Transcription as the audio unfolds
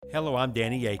Hello, I'm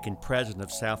Danny Aiken, president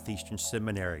of Southeastern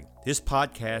Seminary. This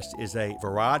podcast is a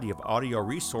variety of audio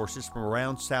resources from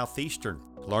around Southeastern.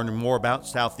 To learn more about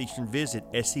Southeastern, visit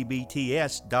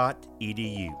sebts.edu.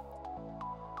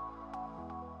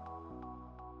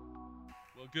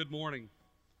 Well, good morning.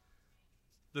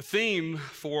 The theme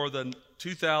for the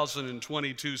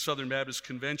 2022 Southern Baptist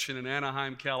Convention in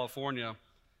Anaheim, California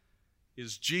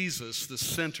is Jesus, the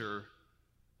center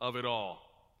of it all.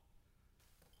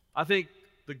 I think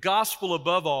the gospel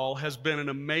above all has been an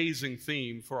amazing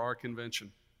theme for our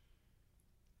convention.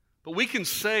 But we can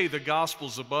say the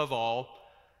gospel's above all,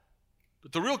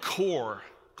 but the real core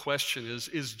question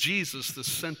is Jesus the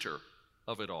center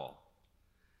of it all?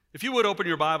 If you would open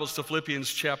your Bibles to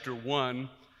Philippians chapter 1,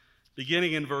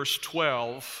 beginning in verse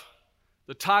 12,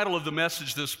 the title of the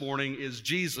message this morning is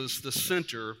Jesus the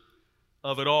center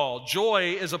of it all.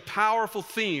 Joy is a powerful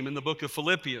theme in the book of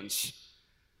Philippians.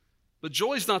 But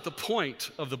joy is not the point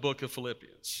of the book of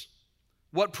Philippians.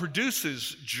 What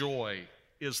produces joy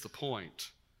is the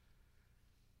point.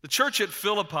 The church at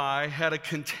Philippi had a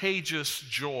contagious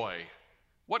joy.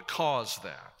 What caused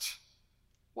that?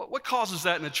 What causes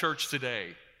that in the church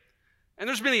today? And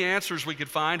there's many answers we could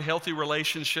find: healthy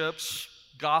relationships,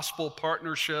 gospel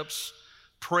partnerships,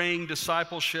 praying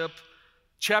discipleship.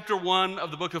 Chapter 1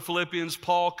 of the book of Philippians,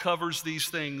 Paul covers these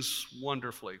things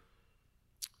wonderfully.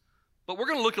 But we're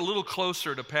going to look a little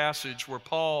closer at a passage where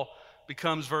Paul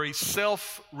becomes very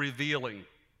self-revealing.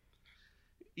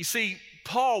 You see,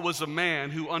 Paul was a man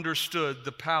who understood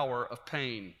the power of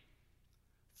pain.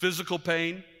 Physical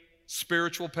pain,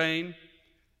 spiritual pain,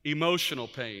 emotional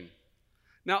pain.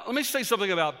 Now, let me say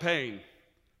something about pain.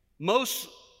 Most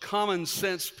common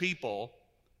sense people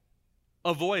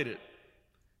avoid it.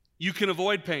 You can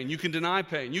avoid pain, you can deny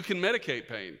pain, you can medicate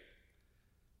pain.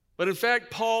 But in fact,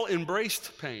 Paul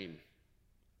embraced pain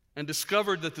and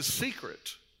discovered that the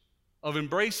secret of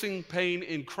embracing pain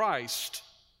in Christ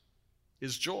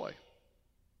is joy.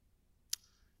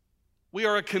 We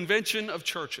are a convention of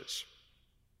churches.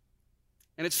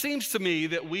 And it seems to me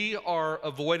that we are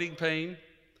avoiding pain,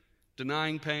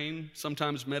 denying pain,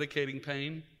 sometimes medicating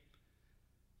pain.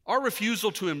 Our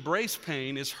refusal to embrace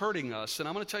pain is hurting us, and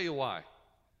I'm going to tell you why.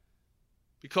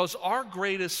 Because our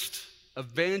greatest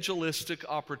evangelistic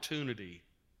opportunity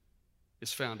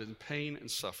is found in pain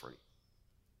and suffering.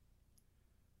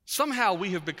 Somehow we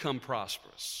have become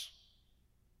prosperous.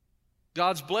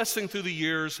 God's blessing through the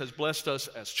years has blessed us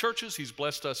as churches. He's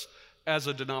blessed us as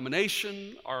a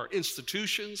denomination. Our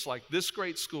institutions, like this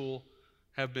great school,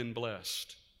 have been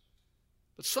blessed.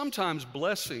 But sometimes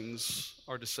blessings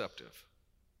are deceptive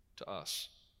to us.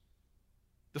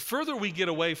 The further we get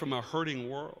away from a hurting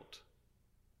world,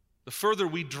 the further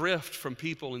we drift from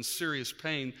people in serious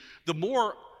pain, the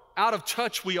more out of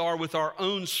touch we are with our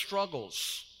own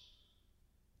struggles,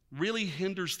 really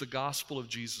hinders the gospel of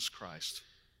Jesus Christ.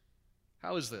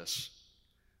 How is this?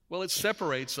 Well, it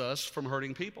separates us from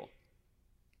hurting people.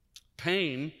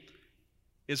 Pain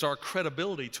is our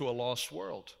credibility to a lost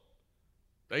world.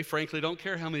 They frankly don't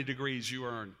care how many degrees you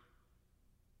earn.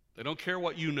 They don't care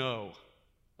what you know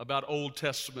about Old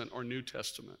Testament or New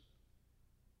Testament.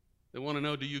 They want to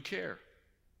know, do you care?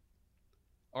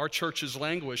 Our churches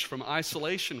languish from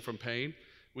isolation from pain.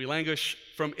 We languish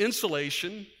from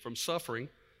insulation from suffering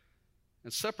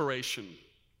and separation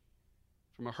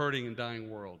from a hurting and dying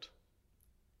world.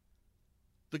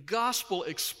 The gospel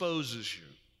exposes you.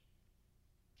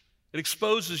 It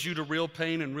exposes you to real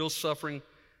pain and real suffering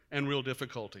and real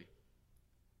difficulty,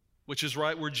 which is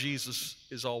right where Jesus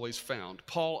is always found.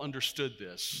 Paul understood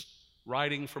this,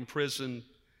 writing from prison.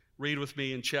 Read with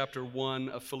me in chapter 1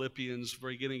 of Philippians,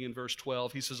 beginning in verse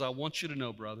 12. He says, I want you to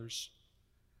know, brothers,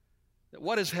 that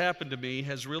what has happened to me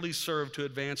has really served to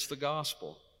advance the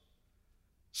gospel,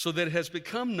 so that it has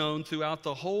become known throughout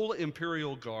the whole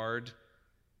imperial guard,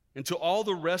 and to all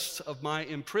the rest of my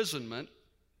imprisonment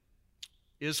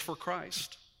is for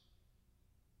Christ.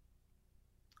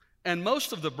 And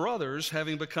most of the brothers,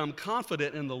 having become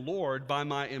confident in the Lord by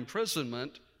my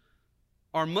imprisonment,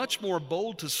 are much more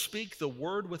bold to speak the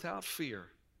word without fear.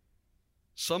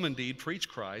 Some indeed preach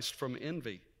Christ from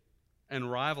envy and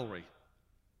rivalry,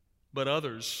 but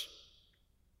others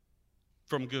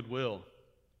from goodwill.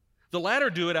 The latter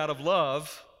do it out of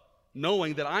love,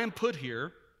 knowing that I am put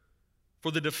here for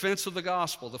the defense of the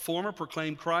gospel. The former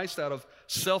proclaim Christ out of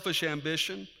selfish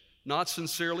ambition, not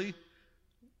sincerely,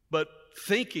 but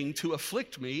thinking to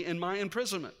afflict me in my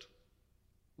imprisonment.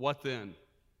 What then?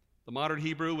 The modern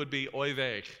Hebrew would be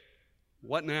oivech.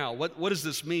 What now? What does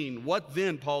this mean? What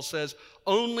then, Paul says?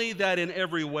 Only that in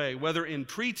every way, whether in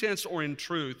pretense or in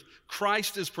truth,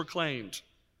 Christ is proclaimed,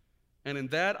 And in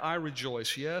that I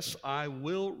rejoice. Yes, I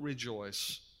will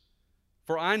rejoice.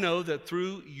 For I know that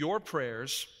through your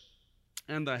prayers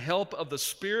and the help of the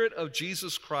Spirit of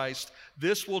Jesus Christ,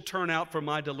 this will turn out for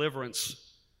my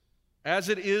deliverance, as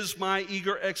it is my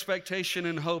eager expectation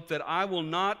and hope that I will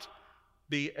not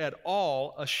be at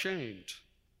all ashamed,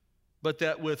 but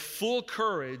that with full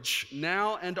courage,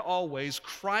 now and always,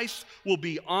 Christ will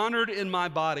be honored in my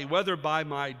body, whether by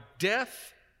my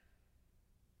death,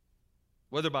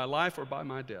 whether by life or by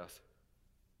my death.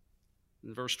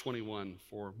 In verse 21,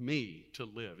 for me to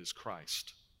live is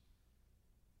Christ,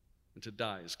 and to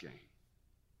die is gain.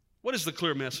 What is the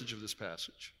clear message of this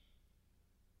passage?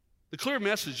 The clear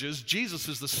message is Jesus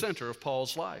is the center of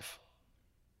Paul's life.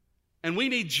 And we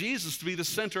need Jesus to be the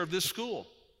center of this school.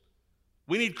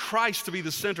 We need Christ to be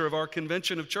the center of our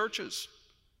convention of churches.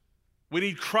 We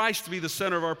need Christ to be the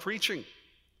center of our preaching.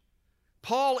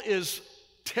 Paul is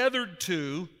tethered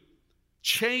to,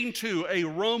 chained to a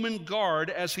Roman guard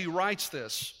as he writes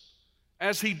this,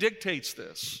 as he dictates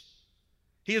this.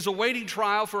 He is awaiting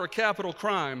trial for a capital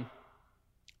crime.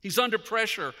 He's under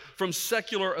pressure from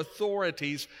secular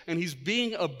authorities, and he's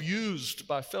being abused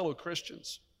by fellow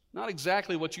Christians. Not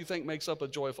exactly what you think makes up a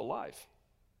joyful life.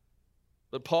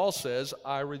 But Paul says,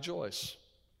 I rejoice.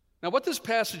 Now, what this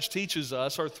passage teaches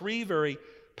us are three very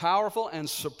powerful and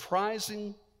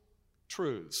surprising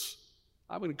truths.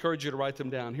 I would encourage you to write them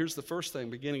down. Here's the first thing,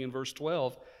 beginning in verse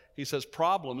 12. He says,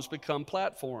 problems become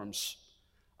platforms.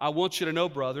 I want you to know,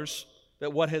 brothers,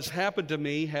 that what has happened to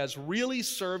me has really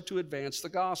served to advance the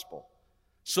gospel,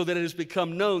 so that it has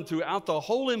become known throughout the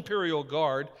whole imperial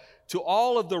guard to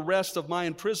all of the rest of my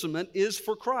imprisonment is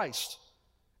for Christ.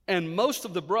 And most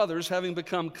of the brothers, having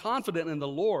become confident in the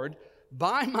Lord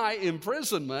by my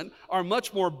imprisonment, are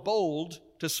much more bold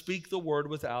to speak the word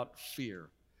without fear.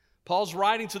 Paul's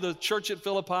writing to the church at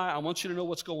Philippi, I want you to know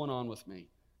what's going on with me,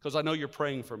 because I know you're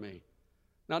praying for me.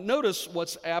 Now notice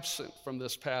what's absent from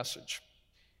this passage.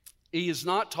 He is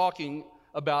not talking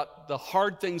about the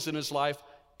hard things in his life,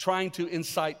 trying to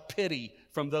incite pity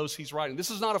from those he's writing.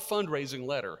 This is not a fundraising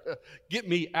letter. Get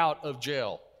me out of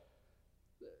jail.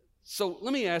 So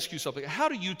let me ask you something. How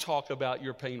do you talk about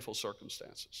your painful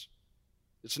circumstances?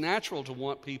 It's natural to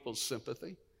want people's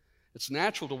sympathy. It's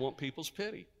natural to want people's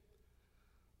pity.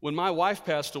 When my wife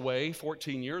passed away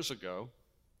 14 years ago,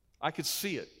 I could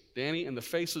see it, Danny, in the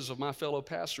faces of my fellow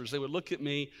pastors. They would look at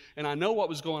me, and I know what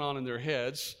was going on in their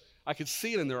heads. I could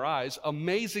see it in their eyes,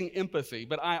 amazing empathy.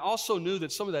 But I also knew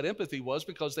that some of that empathy was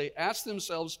because they asked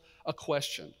themselves a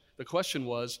question. The question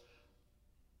was,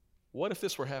 what if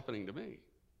this were happening to me?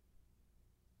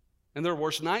 And their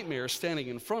worst nightmare standing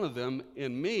in front of them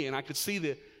in me, and I could see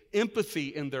the empathy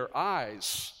in their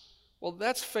eyes. Well,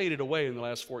 that's faded away in the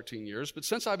last 14 years, but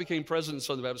since I became president of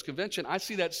Southern Baptist Convention, I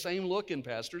see that same look in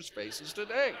pastors' faces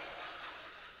today.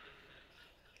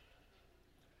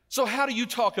 So how do you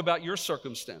talk about your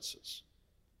circumstances?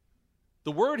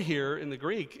 The word here in the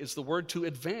Greek is the word to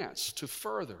advance, to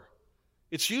further.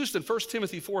 It's used in 1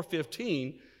 Timothy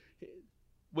 4:15.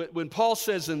 When Paul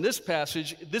says in this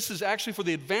passage, this is actually for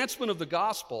the advancement of the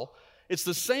gospel. It's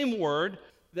the same word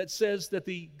that says that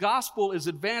the gospel is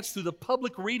advanced through the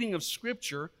public reading of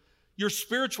Scripture. Your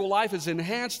spiritual life is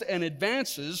enhanced and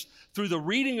advances through the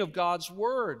reading of God's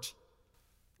word.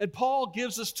 And Paul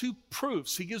gives us two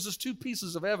proofs. He gives us two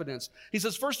pieces of evidence. He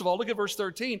says, first of all, look at verse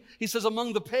 13. He says,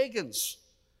 among the pagans.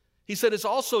 He said, it's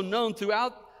also known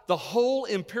throughout the whole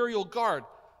imperial guard.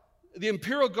 The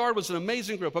imperial guard was an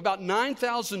amazing group. About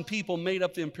 9,000 people made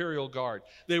up the imperial guard.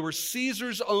 They were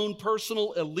Caesar's own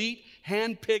personal elite,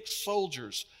 hand-picked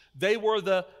soldiers. They were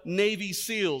the Navy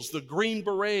SEALs, the Green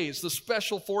Berets, the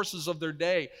special forces of their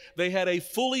day. They had a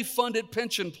fully funded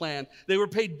pension plan. They were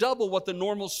paid double what the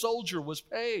normal soldier was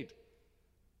paid.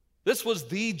 This was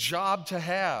the job to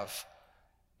have.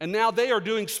 And now they are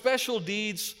doing special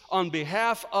deeds on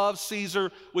behalf of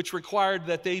Caesar, which required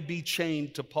that they be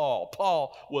chained to Paul.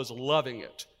 Paul was loving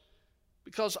it.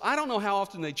 Because I don't know how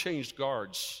often they changed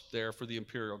guards there for the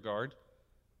imperial guard.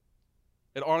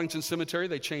 At Arlington Cemetery,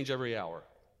 they change every hour.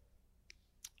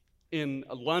 In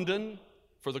London,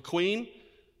 for the Queen,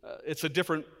 it's a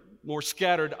different, more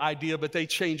scattered idea, but they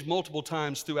change multiple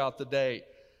times throughout the day.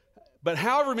 But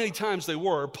however many times they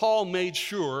were, Paul made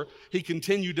sure he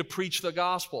continued to preach the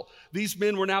gospel. These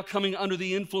men were now coming under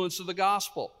the influence of the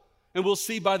gospel. And we'll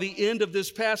see by the end of this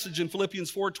passage in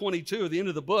Philippians 4:22, at the end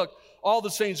of the book, all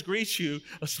the saints greet you,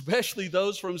 especially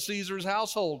those from Caesar's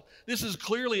household. This is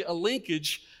clearly a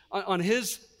linkage on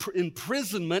his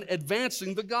imprisonment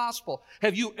advancing the gospel.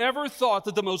 Have you ever thought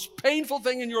that the most painful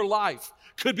thing in your life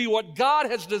could be what God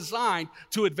has designed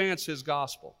to advance his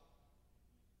gospel?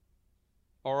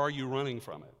 Or are you running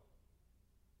from it?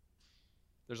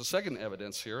 There's a second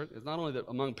evidence here. It's not only that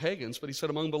among pagans, but he said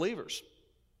among believers.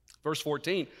 Verse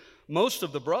 14, most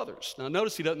of the brothers. Now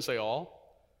notice he doesn't say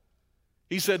all.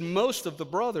 He said, most of the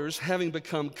brothers, having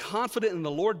become confident in the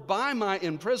Lord by my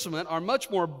imprisonment, are much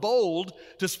more bold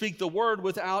to speak the word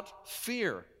without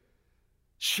fear.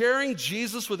 Sharing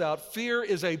Jesus without fear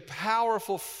is a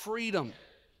powerful freedom.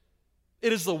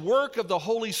 It is the work of the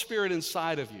Holy Spirit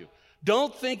inside of you.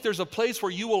 Don't think there's a place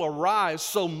where you will arise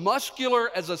so muscular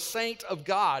as a saint of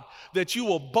God that you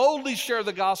will boldly share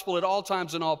the gospel at all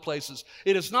times and all places.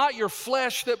 It is not your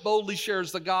flesh that boldly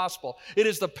shares the gospel. It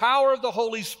is the power of the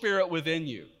Holy Spirit within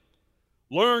you.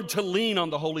 Learn to lean on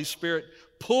the Holy Spirit,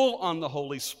 pull on the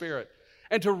Holy Spirit,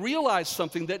 and to realize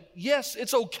something that, yes,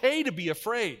 it's okay to be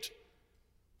afraid.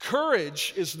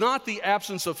 Courage is not the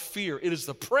absence of fear. It is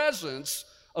the presence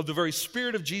of the very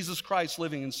Spirit of Jesus Christ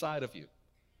living inside of you.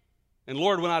 And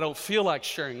Lord, when I don't feel like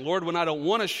sharing, Lord, when I don't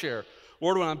want to share,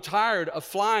 Lord, when I'm tired of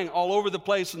flying all over the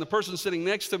place and the person sitting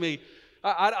next to me,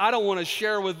 I don't want to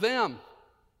share with them.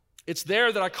 It's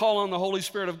there that I call on the Holy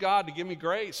Spirit of God to give me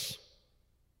grace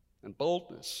and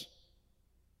boldness.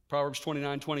 Proverbs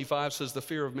 29:25 says, the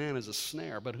fear of man is a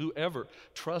snare, but whoever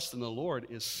trusts in the Lord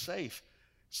is safe.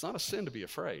 It's not a sin to be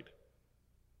afraid.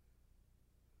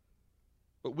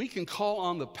 But we can call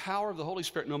on the power of the Holy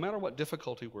Spirit no matter what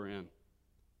difficulty we're in.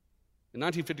 In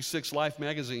 1956, Life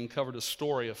magazine covered a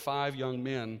story of 5 young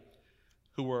men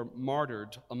who were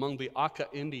martyred among the Aka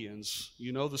Indians.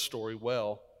 You know the story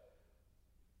well.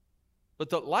 But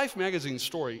the Life magazine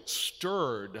story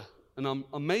stirred an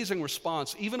amazing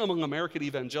response, even among American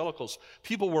evangelicals.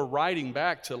 People were writing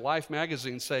back to Life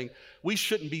magazine saying, we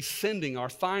shouldn't be sending our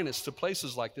finest to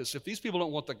places like this. If these people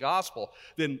don't want the gospel,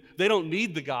 then they don't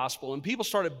need the gospel. And people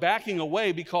started backing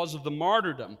away because of the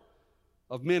martyrdom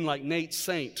of men like Nate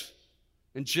Saint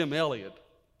and Jim Elliot.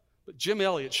 But Jim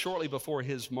Elliot, shortly before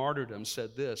his martyrdom,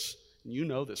 said this, and you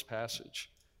know this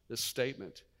passage, this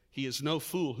statement, he is no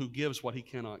fool who gives what he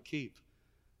cannot keep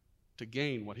to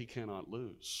gain what he cannot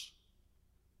lose.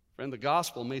 Friend, the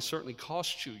gospel may certainly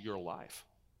cost you your life,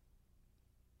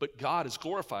 but God is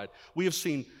glorified. We have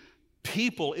seen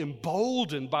people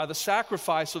emboldened by the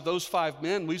sacrifice of those 5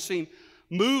 men. We've seen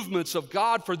movements of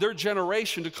God for their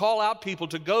generation to call out people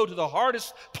to go to the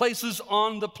hardest places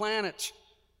on the planet.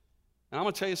 And I'm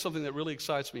going to tell you something that really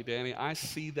excites me, Danny. I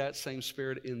see that same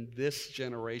spirit in this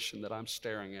generation that I'm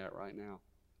staring at right now.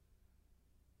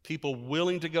 People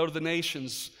willing to go to the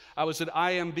nations. I was at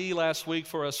IMB last week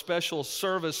for a special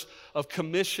service of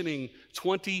commissioning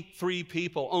 23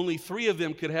 people. Only 3 of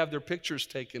them could have their pictures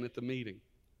taken at the meeting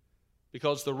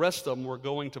because the rest of them were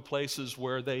going to places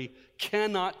where they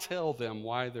cannot tell them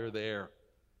why they're there.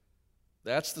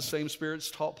 That's the same spirit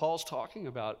Paul's talking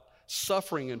about.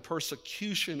 Suffering and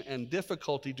persecution and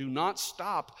difficulty do not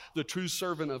stop the true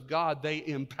servant of God. They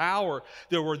empower.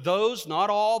 There were those, not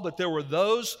all, but there were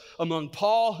those among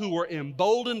Paul who were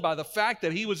emboldened by the fact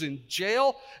that he was in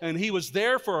jail and he was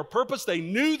there for a purpose. They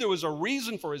knew there was a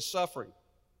reason for his suffering.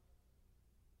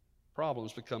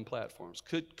 Problems become platforms.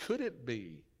 Could it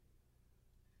be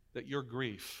that your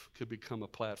grief could become a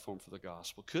platform for the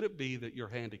gospel? Could it be that your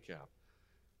handicap,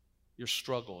 your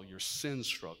struggle, your sin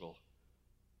struggle,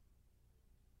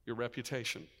 your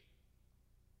reputation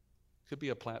could be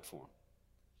a platform?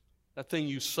 That thing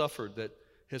you suffered that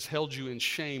has held you in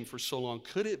shame for so long,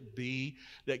 could it be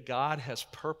that God has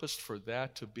purposed for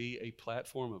that to be a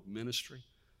platform of ministry,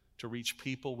 to reach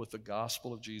people with the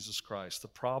gospel of Jesus Christ? The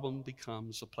problem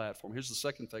becomes a platform. Here's the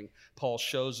second thing Paul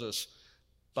shows us.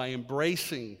 By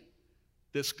embracing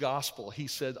this gospel, he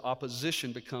said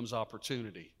opposition becomes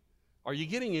opportunity. Are you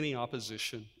getting any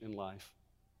opposition in life?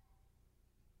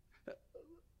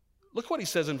 Look what he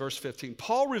says in verse 15.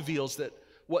 Paul reveals that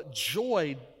what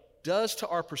joy does to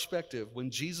our perspective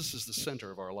when Jesus is the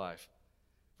center of our life.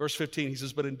 Verse 15, he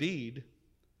says, but indeed,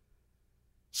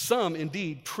 some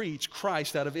indeed preach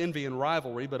Christ out of envy and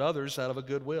rivalry, but others out of a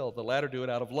good will. The latter do it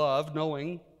out of love,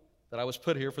 knowing that I was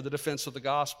put here for the defense of the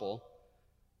gospel.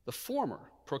 The former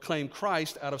proclaim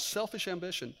Christ out of selfish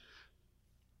ambition,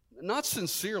 not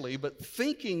sincerely, but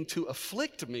thinking to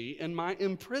afflict me in my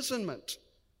imprisonment.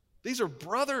 These are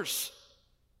brothers.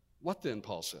 What then,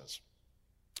 Paul says?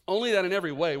 Only that in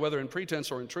every way, whether in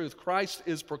pretense or in truth, Christ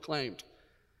is proclaimed.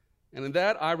 And in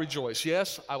that I rejoice.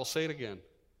 Yes, I will say it again.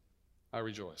 I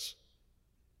rejoice.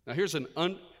 Now here's an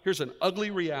ugly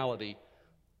reality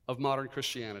of modern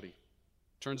Christianity.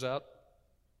 Turns out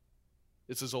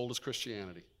it's as old as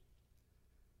Christianity.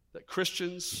 That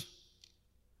Christians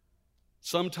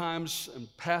sometimes, and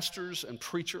pastors and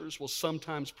preachers will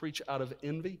sometimes preach out of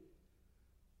envy,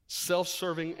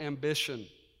 self-serving ambition.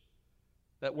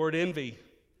 That word envy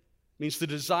means the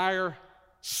desire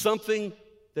something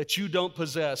that you don't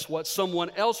possess, what someone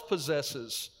else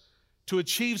possesses, to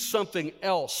achieve something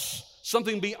else,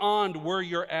 something beyond where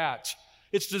you're at.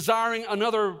 It's desiring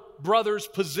another brother's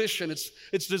position.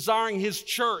 It's desiring his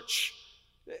church.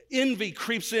 Envy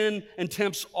creeps in and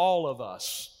tempts all of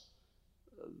us.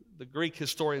 The Greek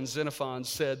historian Xenophon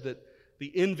said that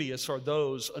the envious are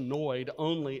those annoyed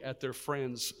only at their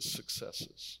friends'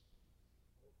 successes.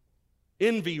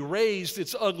 Envy raised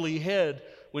its ugly head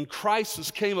when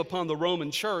crisis came upon the Roman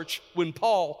church, when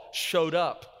Paul showed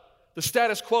up. The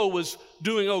status quo was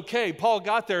doing okay. Paul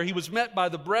got there. He was met by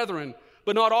the brethren,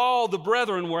 but not all the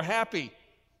brethren were happy.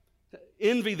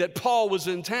 Envy that Paul was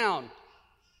in town.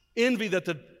 Envy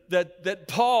that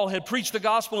Paul had preached the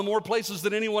gospel in more places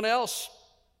than anyone else.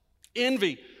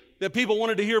 Envy that people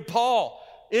wanted to hear Paul.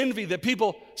 Envy that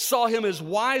people saw him as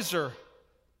wiser,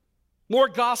 more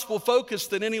gospel-focused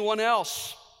than anyone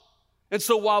else. And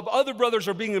so while other brothers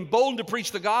are being emboldened to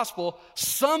preach the gospel,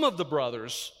 some of the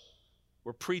brothers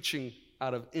were preaching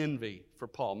out of envy for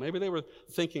Paul. Maybe they were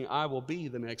thinking, I will be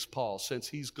the next Paul since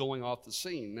he's going off the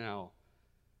scene now.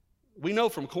 We know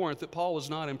from Corinth that Paul was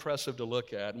not impressive to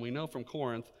look at, and we know from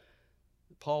Corinth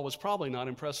that Paul was probably not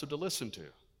impressive to listen to.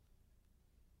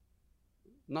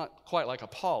 Not quite like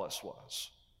Apollos was.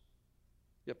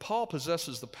 Yet Paul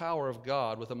possesses the power of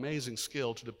God with amazing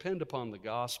skill to depend upon the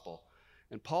gospel.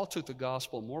 And Paul took the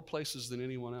gospel more places than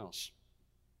anyone else.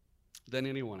 The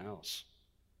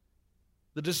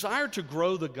desire to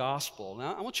grow the gospel.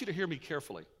 Now, I want you to hear me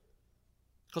carefully,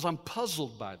 because I'm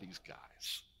puzzled by these guys.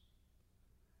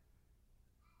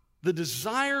 The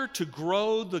desire to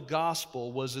grow the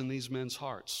gospel was in these men's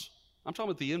hearts. I'm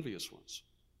talking about the envious ones.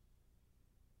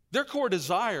 Their core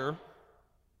desire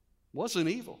wasn't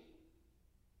evil.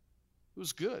 It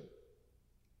was good.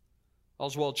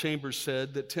 Oswald Chambers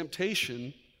said that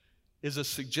temptation is a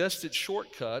suggested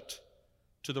shortcut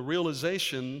to the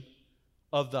realization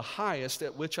of the highest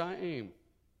at which I aim.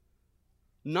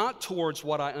 Not towards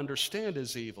what I understand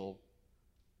as evil,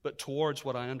 but towards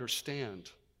what I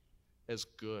understand as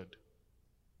good.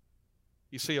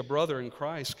 You see, a brother in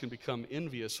Christ can become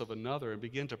envious of another and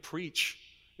begin to preach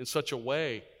in such a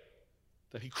way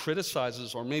that he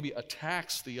criticizes or maybe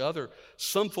attacks the other.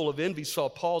 Some full of envy saw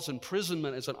Paul's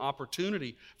imprisonment as an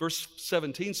opportunity. Verse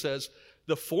 17 says,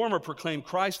 the former proclaimed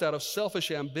Christ out of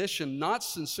selfish ambition, not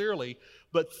sincerely,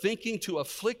 but thinking to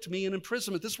afflict me in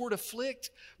imprisonment. This word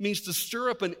afflict means to stir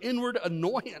up an inward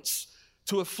annoyance,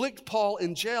 to afflict Paul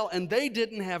in jail, and they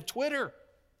didn't have Twitter.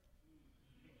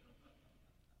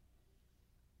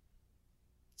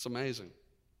 It's amazing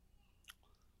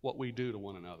what we do to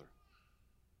one another.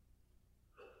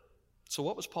 So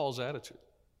what was Paul's attitude?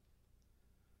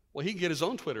 Well, he can get his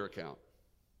own Twitter account.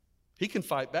 He can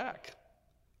fight back.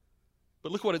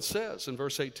 But look what it says in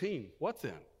verse 18. What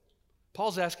then?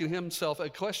 Paul's asking himself a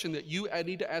question that you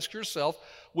need to ask yourself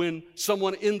when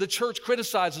someone in the church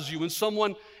criticizes you, when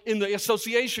someone in the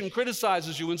association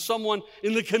criticizes you, when someone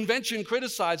in the convention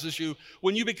criticizes you,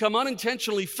 when you become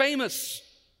unintentionally famous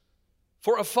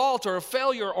for a fault or a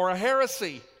failure or a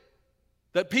heresy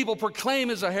that people proclaim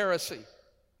as a heresy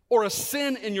or a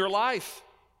sin in your life.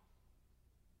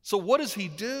 So what does he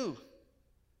do?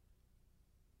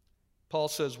 Paul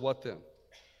says, what then?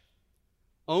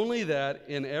 Only that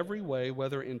in every way,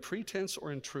 whether in pretense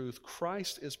or in truth,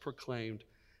 Christ is proclaimed,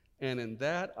 and in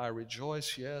that I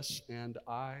rejoice, yes, and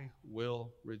I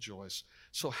will rejoice.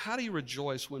 So how do you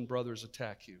rejoice when brothers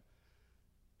attack you?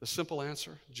 The simple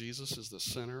answer, Jesus is the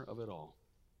center of it all.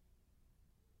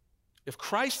 If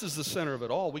Christ is the center of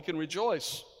it all, we can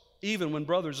rejoice, even when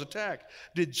brothers attack.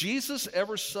 Did Jesus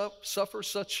ever suffer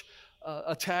such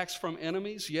attacks from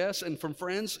enemies? Yes. And from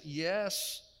friends?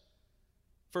 Yes.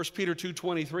 1 Peter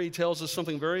 2:23 tells us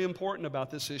something very important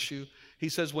about this issue. He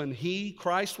says, when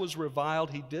Christ was reviled,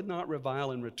 he did not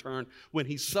revile in return. When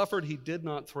he suffered, he did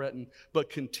not threaten, but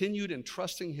continued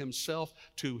entrusting himself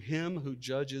to him who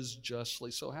judges justly.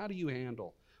 So how do you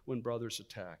handle when brothers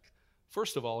attack?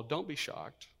 First of all, don't be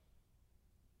shocked.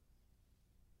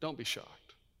 Don't be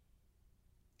shocked.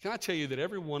 Can I tell you that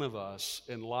every one of us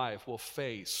in life will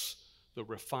face the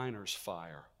refiner's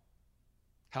fire,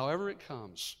 however it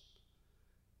comes.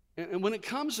 And when it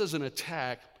comes as an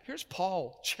attack, here's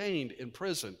Paul chained in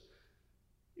prison.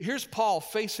 Here's Paul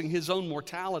facing his own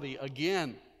mortality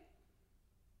again.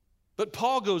 But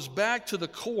Paul goes back to the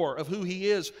core of who he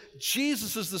is.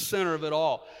 Jesus is the center of it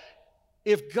all.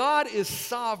 If God is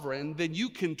sovereign, then you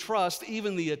can trust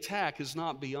even the attack is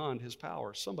not beyond his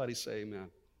power. Somebody say amen.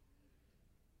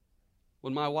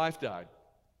 When my wife died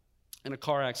in a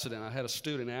car accident, I had a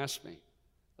student ask me,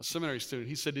 a seminary student,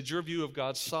 he said, did your view of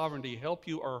God's sovereignty help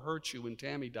you or hurt you when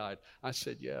Tammy died? I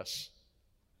said, yes.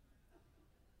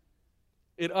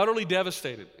 It utterly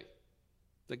devastated me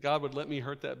that God would let me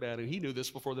hurt that bad, and he knew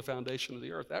this before the foundation of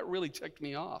the earth. That really ticked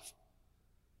me off.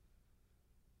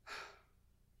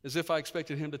 As if I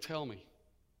expected him to tell me.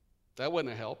 That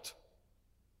wouldn't have helped.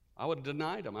 I would have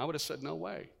denied him. I would have said, no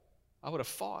way. I would have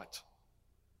fought.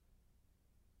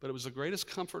 But it was the greatest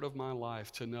comfort of my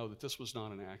life to know that this was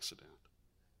not an accident.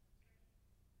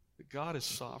 That God is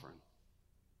sovereign.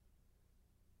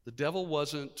 The devil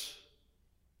wasn't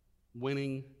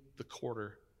winning the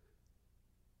quarter.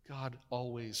 God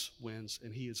always wins,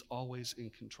 and he is always in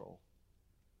control.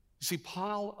 You see,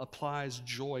 Paul applies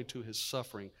joy to his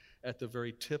suffering at the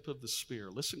very tip of the spear.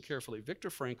 Listen carefully. Viktor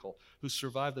Frankl, who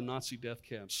survived the Nazi death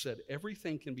camps, said,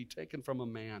 everything can be taken from a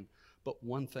man, but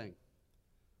one thing,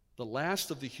 the last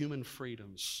of the human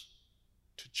freedoms,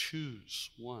 to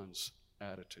choose one's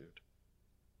attitude.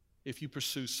 If you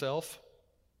pursue self,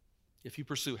 if you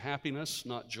pursue happiness,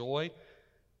 not joy,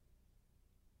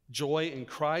 joy in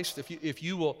Christ, if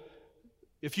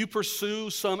you pursue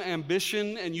some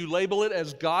ambition and you label it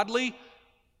as godly,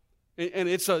 and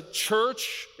it's a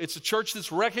church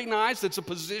that's recognized, it's a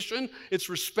position, it's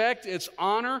respect, it's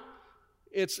honor,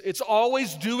 it's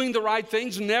always doing the right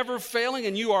things, never failing,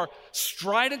 and you are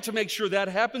strident to make sure that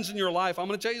happens in your life, I'm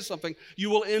going to tell you something, you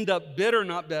will end up bitter,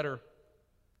 not better.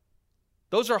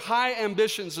 Those are high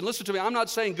ambitions, and listen to me, I'm not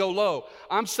saying go low,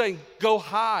 I'm saying go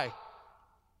high.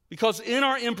 Because in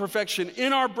our imperfection,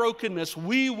 in our brokenness,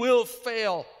 we will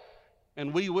fail,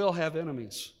 and we will have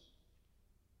enemies,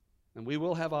 and we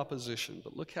will have opposition.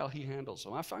 But look how he handles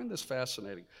them. I find this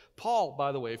fascinating. Paul,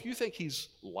 by the way, if you think he's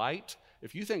light,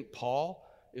 if you think Paul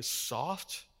is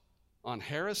soft on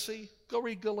heresy, go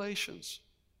read Galatians.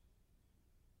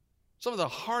 Some of the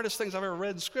hardest things I've ever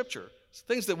read in Scripture,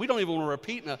 things that we don't even want to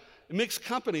repeat in a mixed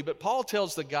company, but Paul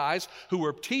tells the guys who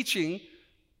were teaching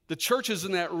the churches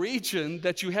in that region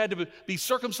that you had to be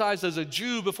circumcised as a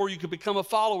Jew before you could become a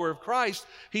follower of Christ.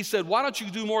 He said, why don't you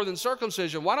do more than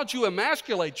circumcision? Why don't you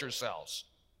emasculate yourselves?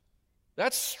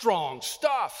 That's strong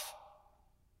stuff.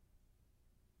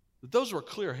 But those were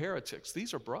clear heretics.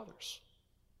 These are brothers.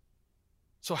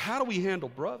 So how do we handle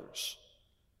brothers?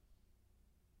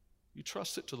 You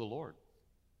trust it to the Lord.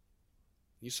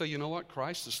 You say, you know what?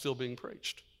 Christ is still being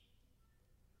preached.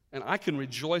 And I can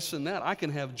rejoice in that. I can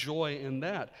have joy in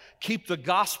that. Keep the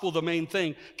gospel the main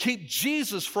thing. Keep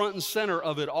Jesus front and center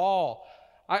of it all.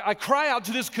 I cry out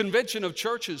to this convention of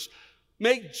churches,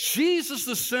 make Jesus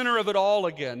the center of it all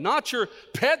again. Not your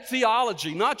pet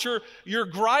theology, not your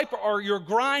gripe or your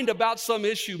grind about some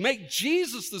issue. Make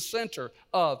Jesus the center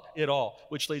of it all,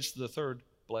 which leads to the third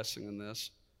blessing in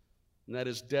this, and that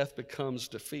is death becomes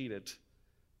defeated.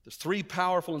 There's three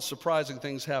powerful and surprising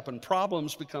things happen.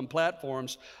 Problems become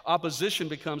platforms, opposition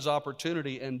becomes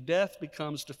opportunity, and death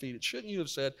becomes defeated. Shouldn't you have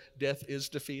said death is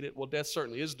defeated? Well, death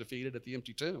certainly is defeated at the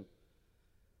empty tomb.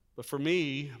 But for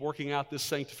me, working out this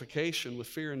sanctification with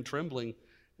fear and trembling,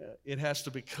 it has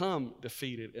to become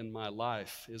defeated in my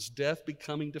life. Is death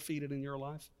becoming defeated in your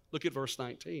life? Look at verse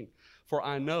 19. For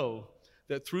I know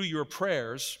that through your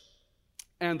prayers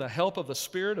and the help of the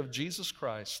Spirit of Jesus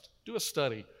Christ, do a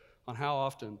study on how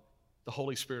often the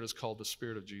Holy Spirit is called the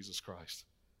Spirit of Jesus Christ.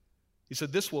 He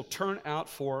said, this will turn out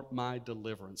for my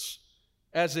deliverance,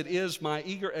 as it is my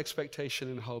eager expectation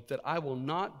and hope that I will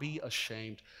not be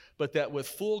ashamed, but that with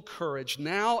full courage,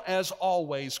 now as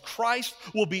always, Christ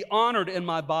will be honored in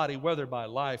my body, whether by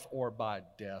life or by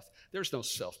death. There's no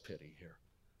self-pity here.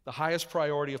 The highest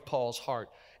priority of Paul's heart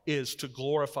is to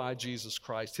glorify Jesus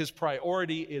Christ. His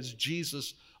priority is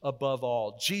Jesus above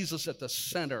all, Jesus at the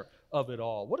center of it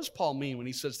all. What does Paul mean when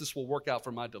he says this will work out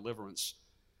for my deliverance?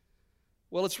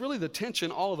 Well, it's really the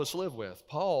tension all of us live with.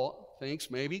 Paul thinks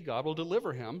maybe God will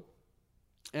deliver him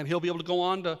and he'll be able to go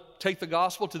on to take the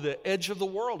gospel to the edge of the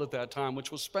world at that time,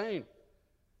 which was Spain.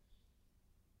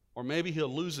 Or maybe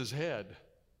he'll lose his head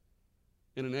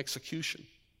in an execution.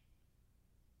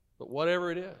 But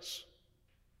whatever it is,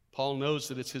 Paul knows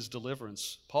that it's his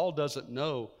deliverance. Paul doesn't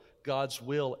know God's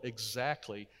will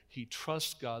exactly. He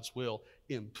trusts God's will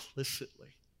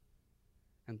implicitly.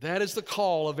 And that is the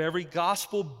call of every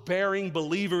gospel-bearing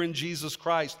believer in Jesus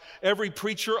Christ, every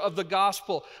preacher of the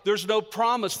gospel. There's no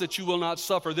promise that you will not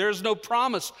suffer. There's no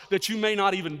promise that you may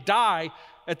not even die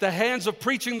at the hands of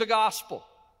preaching the gospel.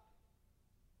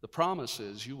 The promise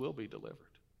is you will be delivered.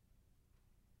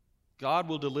 God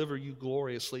will deliver you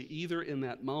gloriously, either in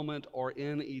that moment or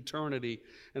in eternity.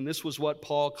 And this was what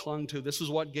Paul clung to. This is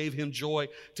what gave him joy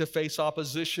to face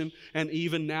opposition and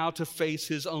even now to face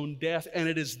his own death. And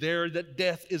it is there that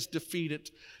death is defeated.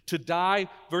 To die,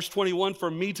 verse 21, for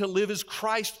me to live is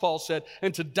Christ, Paul said,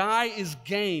 and to die is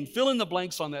gain. Fill in the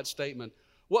blanks on that statement.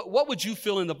 What would you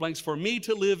fill in the blanks? For me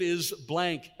to live is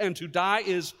blank, and to die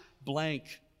is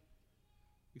blank.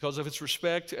 Because of its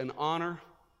respect and honor,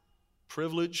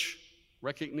 privilege,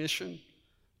 recognition,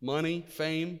 money,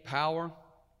 fame, power,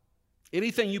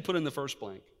 anything you put in the first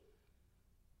blank,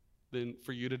 then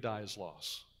for you to die is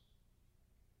loss.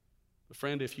 But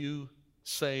friend, if you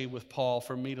say with Paul,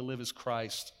 for me to live is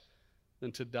Christ,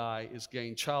 then to die is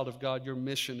gain. Child of God, your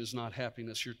mission is not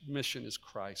happiness. Your mission is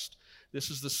Christ.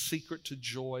 This is the secret to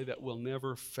joy that will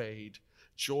never fade,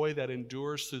 joy that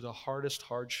endures through the hardest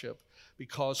hardship.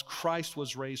 Because Christ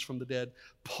was raised from the dead,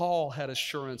 Paul had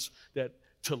assurance that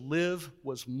to live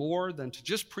was more than to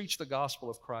just preach the gospel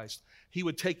of Christ. He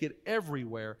would take it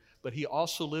everywhere, but he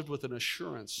also lived with an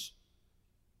assurance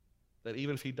that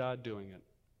even if he died doing it,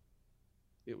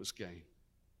 it was gain.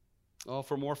 Oh,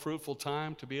 for more fruitful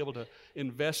time to be able to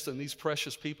invest in these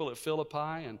precious people at Philippi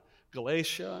and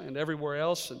Galatia and everywhere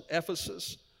else and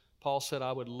Ephesus. Paul said,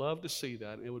 I would love to see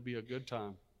that, and it would be a good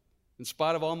time. In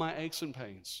spite of all my aches and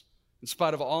pains, in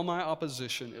spite of all my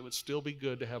opposition, it would still be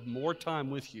good to have more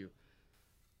time with you.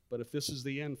 But if this is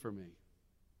the end for me,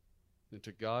 then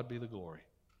to God be the glory.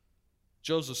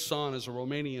 Joseph Son is a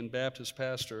Romanian Baptist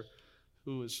pastor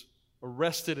who was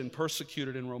arrested and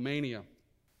persecuted in Romania.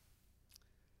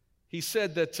 He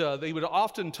said that they would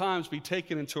oftentimes be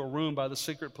taken into a room by the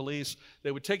secret police.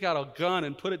 They would take out a gun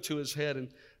and put it to his head and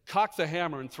cock the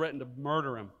hammer and threaten to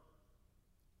murder him.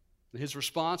 And his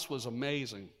response was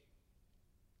amazing.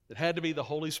 It had to be the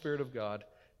Holy Spirit of God.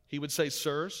 He would say,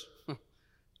 sirs,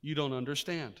 you don't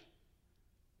understand.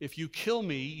 If you kill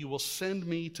me, you will send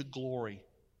me to glory.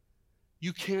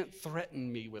 You can't threaten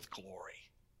me with glory.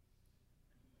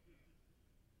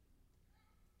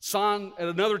 Son, at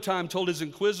another time, told his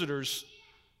inquisitors,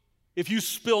 if you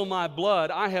spill my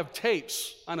blood, I have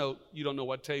tapes. I know you don't know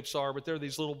what tapes are, but they're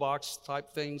these little box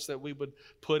type things that we would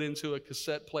put into a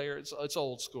cassette player. It's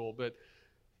old school, but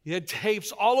he had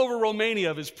tapes all over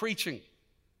Romania of his preaching.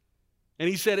 And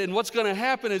he said, and what's going to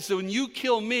happen is that when you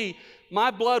kill me, my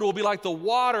blood will be like the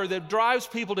water that drives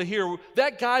people to hear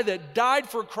that guy that died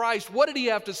for Christ. What did he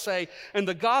have to say? And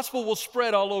the gospel will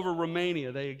spread all over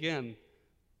Romania. They again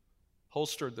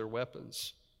holstered their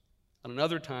weapons. On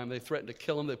another time, they threatened to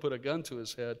kill him. They put a gun to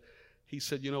his head. He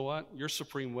said, you know what? Your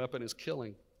supreme weapon is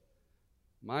killing.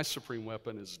 My supreme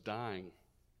weapon is dying.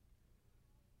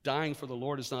 Dying for the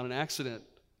Lord is not an accident.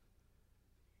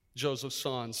 Joseph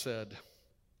Son said,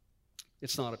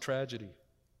 it's not a tragedy.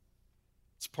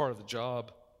 It's part of the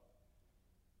job.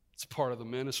 It's part of the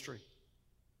ministry.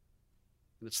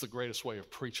 And it's the greatest way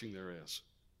of preaching there is.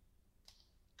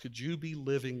 Could you be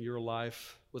living your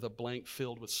life with a blank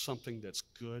filled with something that's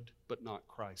good but not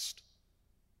Christ?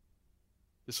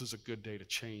 This is a good day to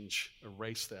change,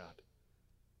 erase that,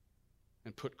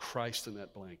 and put Christ in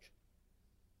that blank.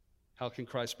 How can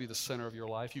Christ be the center of your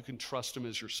life? You can trust him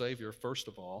as your Savior, first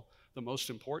of all. The most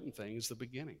important thing is the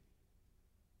beginning.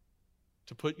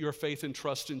 To put your faith and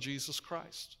trust in Jesus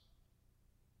Christ.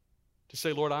 To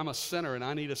say, Lord, I'm a sinner and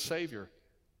I need a Savior.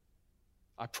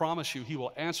 I promise you, he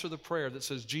will answer the prayer that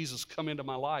says, Jesus, come into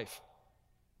my life.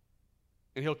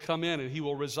 And he'll come in and he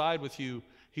will reside with you.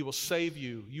 He will save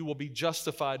you. You will be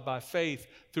justified by faith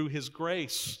through his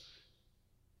grace.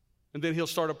 And then he'll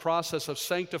start a process of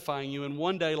sanctifying you. And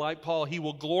one day, like Paul, he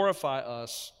will glorify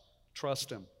us.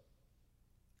 Trust him.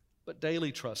 But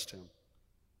daily trust him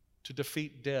to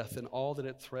defeat death and all that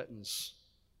it threatens.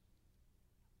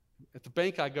 At the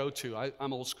bank I go to,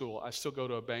 I'm old school. I still go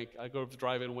to a bank. I go to the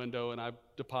drive-in window and I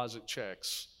deposit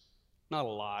checks. Not a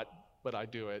lot, but I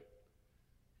do it.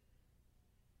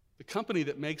 The company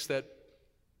that makes that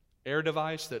air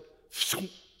device that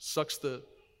sucks the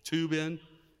tube in,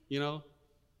 you know,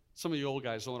 some of you old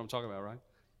guys know what I'm talking about, right?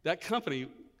 That company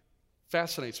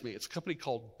fascinates me. It's a company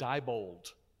called Diebold.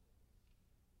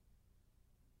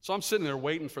 So I'm sitting there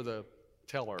waiting for the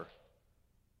teller.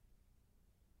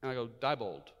 And I go,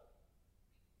 Diebold.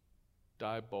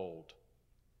 Die bold.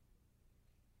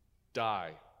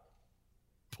 Die.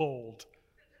 Bold.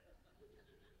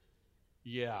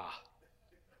 Yeah.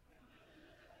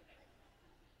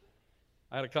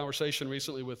 I had a conversation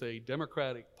recently with a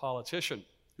Democratic politician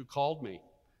who called me.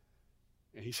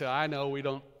 And he said, I know we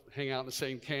don't hang out in the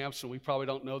same camps and we probably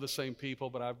don't know the same people,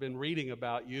 but I've been reading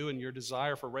about you and your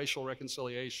desire for racial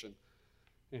reconciliation.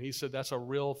 And he said, that's a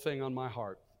real thing on my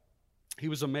heart. He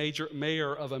was a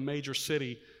mayor of a major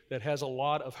city that has a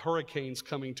lot of hurricanes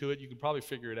coming to it. You can probably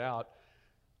figure it out.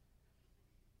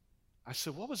 I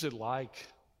said, what was it like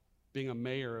being a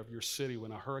mayor of your city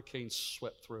when a hurricane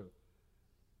swept through?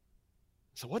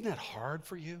 I said, wasn't that hard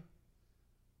for you?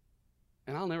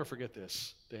 And I'll never forget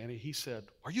this, Danny. He said,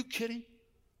 are you kidding?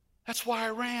 That's why I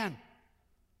ran.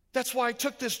 That's why I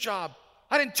took this job.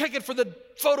 I didn't take it for the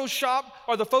Photoshop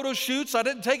or the photo shoots. I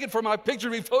didn't take it for my picture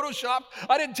to be Photoshopped.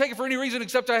 I didn't take it for any reason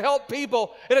except to help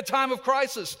people in a time of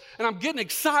crisis. And I'm getting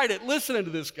excited listening to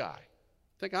this guy.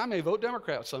 I think I may vote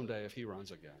Democrat someday if he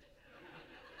runs again.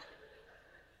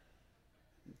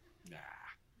 Nah.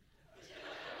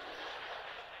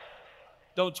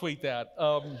 Don't tweet that.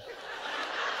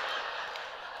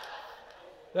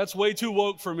 That's way too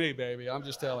woke for me, baby. I'm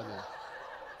just telling you.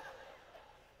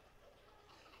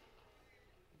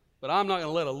 But I'm not going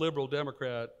to let a liberal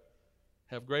Democrat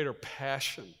have greater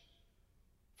passion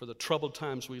for the troubled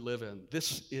times we live in.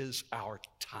 This is our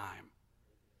time.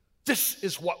 This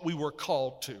is what we were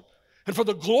called to. And for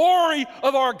the glory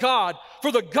of our God,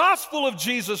 for the gospel of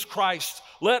Jesus Christ,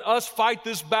 let us fight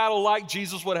this battle like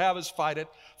Jesus would have us fight it.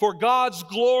 For God's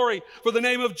glory, for the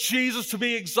name of Jesus to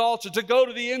be exalted, to go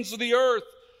to the ends of the earth.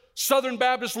 Southern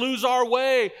Baptists lose our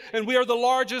way, and we are the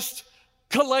largest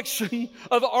collection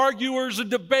of arguers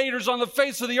and debaters on the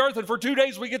face of the earth. And for 2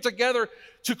 days we get together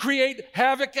to create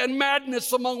havoc and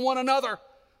madness among one another.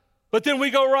 But then we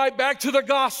go right back to the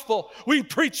gospel. We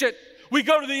preach it. We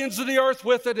go to the ends of the earth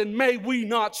with it, and may we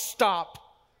not stop.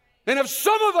 And if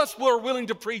some of us were willing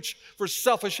to preach for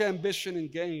selfish ambition and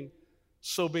gain,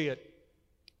 so be it.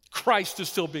 Christ is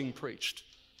still being preached.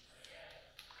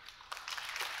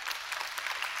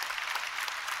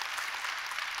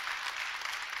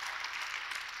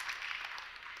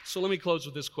 So let me close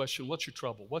with this question. What's your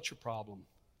trouble? What's your problem?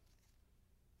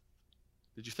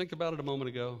 Did you think about it a moment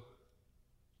ago?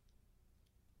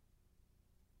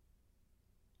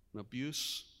 An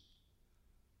abuse?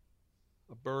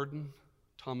 A burden?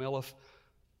 Tom Elliff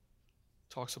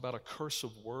talks about a curse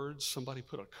of words. Somebody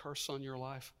put a curse on your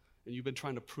life, and you've been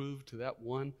trying to prove to that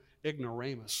one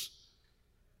ignoramus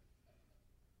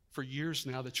for years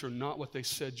now that you're not what they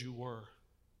said you were.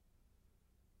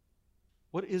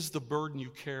 What is the burden you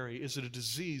carry? Is it a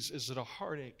disease? Is it a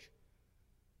heartache?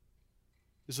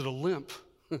 Is it a limp?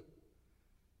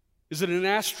 Is it an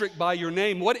asterisk by your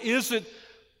name? What is it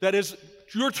that is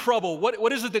your trouble?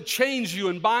 What is it that chains you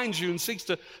and binds you and seeks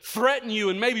to threaten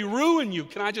you and maybe ruin you?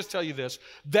 Can I just tell you this?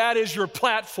 That is your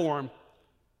platform.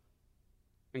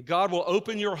 And God will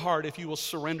open your heart if you will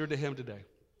surrender to Him today.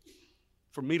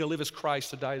 For me to live as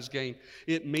Christ, to die as gain,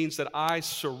 it means that I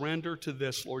surrender to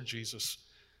this, Lord Jesus.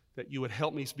 That you would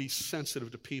help me be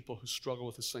sensitive to people who struggle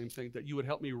with the same thing, that you would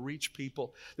help me reach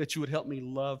people, that you would help me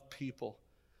love people.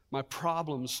 My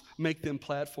problems, make them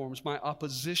platforms. My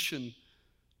opposition,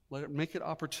 make it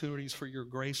opportunities for your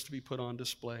grace to be put on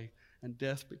display, and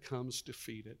death becomes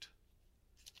defeated.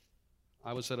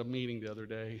 I was at a meeting the other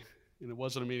day, and it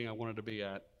wasn't a meeting I wanted to be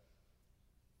at.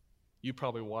 You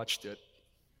probably watched it.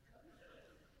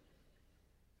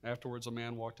 Afterwards, a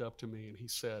man walked up to me, and he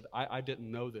said, I didn't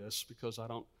know this because I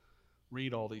don't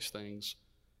read all these things,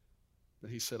 but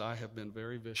he said, I have been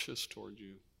very vicious toward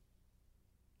you.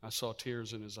 I saw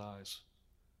tears in his eyes.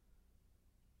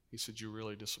 He said, you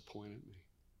really disappointed me.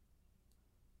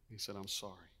 He said, I'm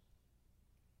sorry.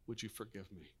 Would you forgive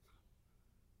me?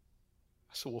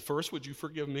 I said, well, first, would you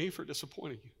forgive me for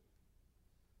disappointing you?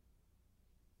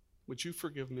 Would you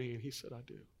forgive me? And he said, I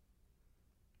do.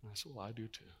 And I said, well, I do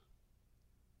too.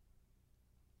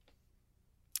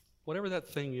 Whatever that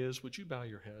thing is, would you bow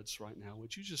your heads right now?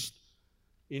 Would you just,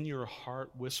 in your heart,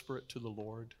 whisper it to the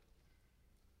Lord?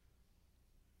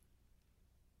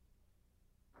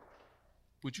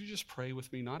 Would you just pray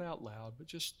with me, not out loud, but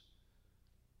just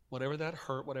whatever that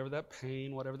hurt, whatever that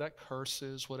pain, whatever that curse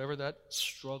is, whatever that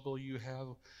struggle you have,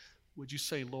 would you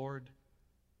say, Lord,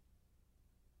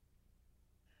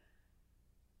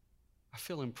 I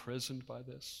feel imprisoned by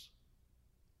this,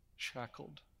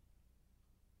 shackled.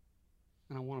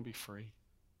 And I want to be free.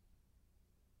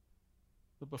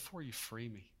 But before you free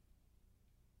me,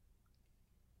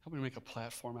 help me to make a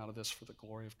platform out of this for the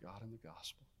glory of God and the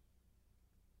gospel.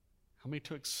 Help me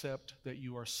to accept that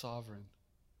you are sovereign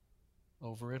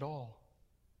over it all.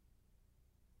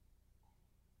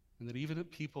 And that even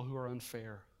at people who are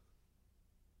unfair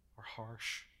or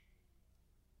harsh,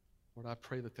 Lord, I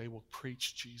pray that they will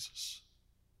preach Jesus.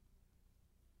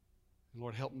 And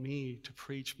Lord, help me to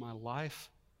preach my life.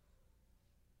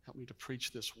 Help me to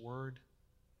preach this word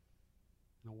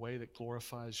in a way that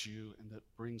glorifies you and that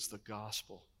brings the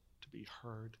gospel to be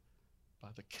heard by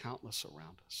the countless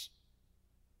around us.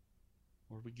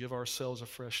 Lord, we give ourselves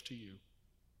afresh to you.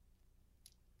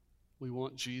 We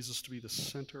want Jesus to be the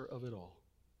center of it all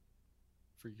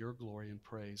for your glory and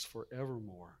praise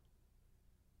forevermore.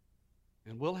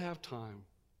 And we'll have time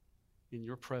in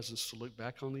your presence to look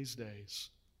back on these days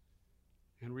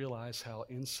and realize how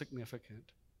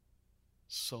insignificant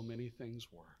so many things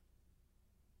were.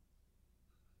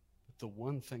 the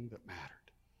one thing that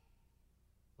mattered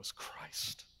was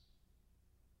Christ.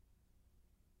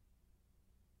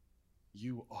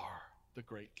 You are the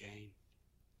great gain.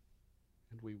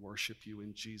 And we worship you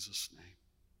in Jesus' name.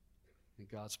 And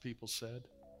God's people said,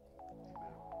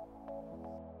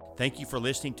 Thank you for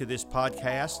listening to this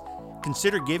podcast.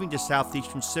 Consider giving to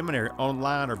Southeastern Seminary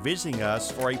online or visiting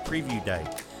us for a preview day.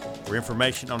 For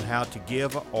information on how to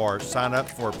give or sign up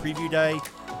for a preview day,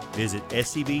 visit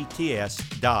sebts.edu.